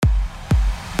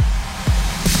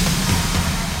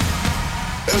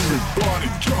Everybody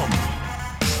jump.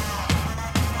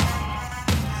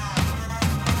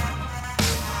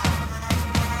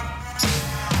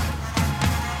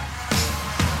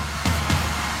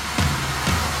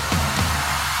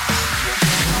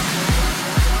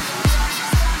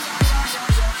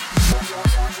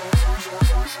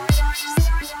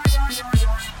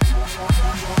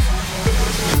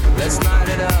 Let's light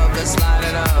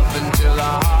it up until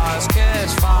our hearts catch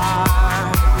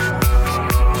fire.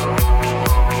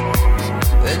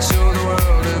 Let's show the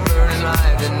world a burning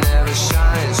light that never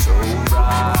shines so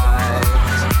bright.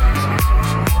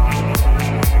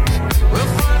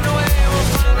 We'll find a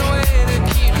way to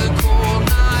keep the cold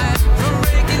night from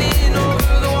breaking in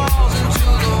over the walls into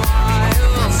the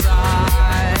wild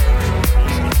side.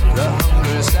 The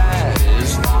hunger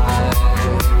satisfied.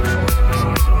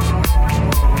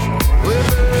 We're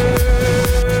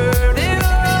burning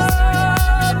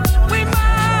up. We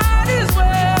might as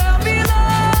well be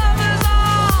lovers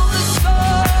on the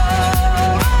sun.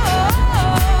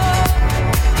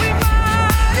 We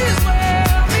might as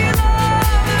well be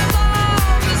lovers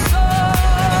on the sun.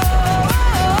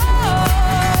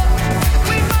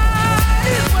 We might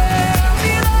as well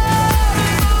be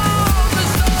lovers on the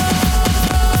sun.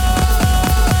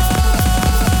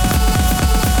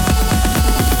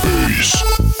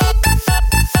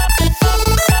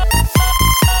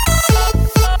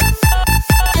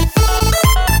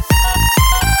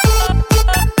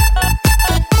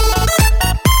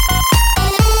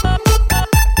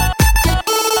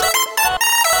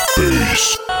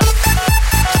 Peace.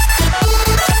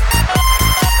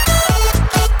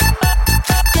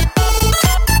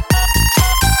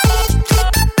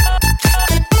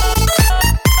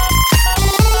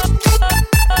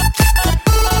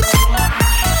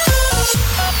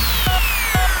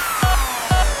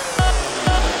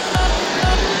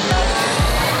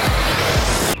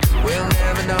 We'll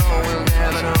never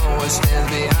know what stands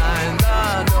behind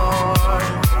the door.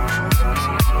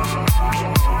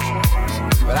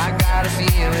 But I got a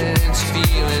feeling, it's a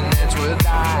feeling that's worth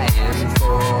dying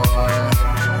for.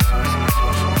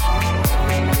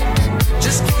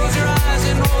 Just close your eyes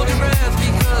and hold your breath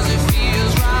because it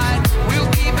feels right. We'll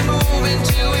keep it moving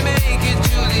till we make it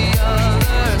to the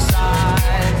other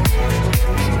side.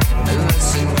 And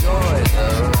let's enjoy the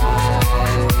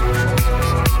ride.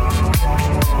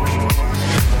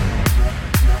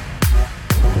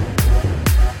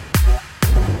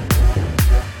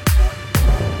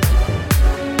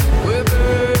 We're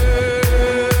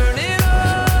burning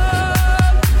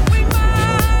up. We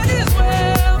might as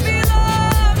well be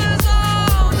lovers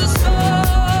on the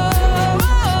sun.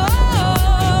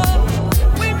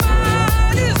 We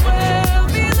might as well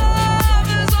be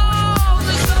lovers on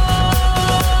the sun.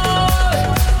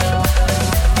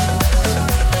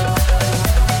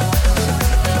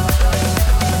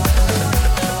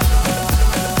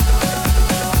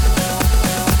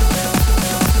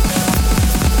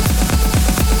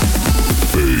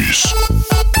 Peace.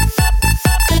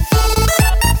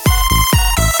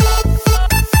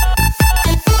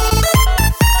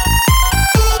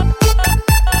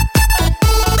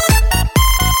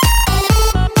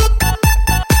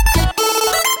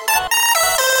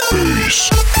 Peace.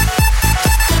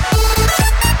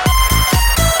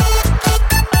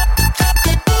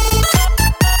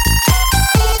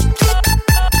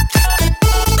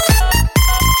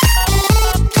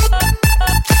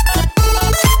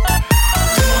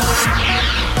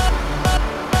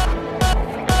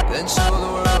 Then show the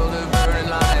world a burning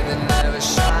light that never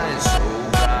shines so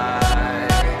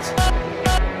bright.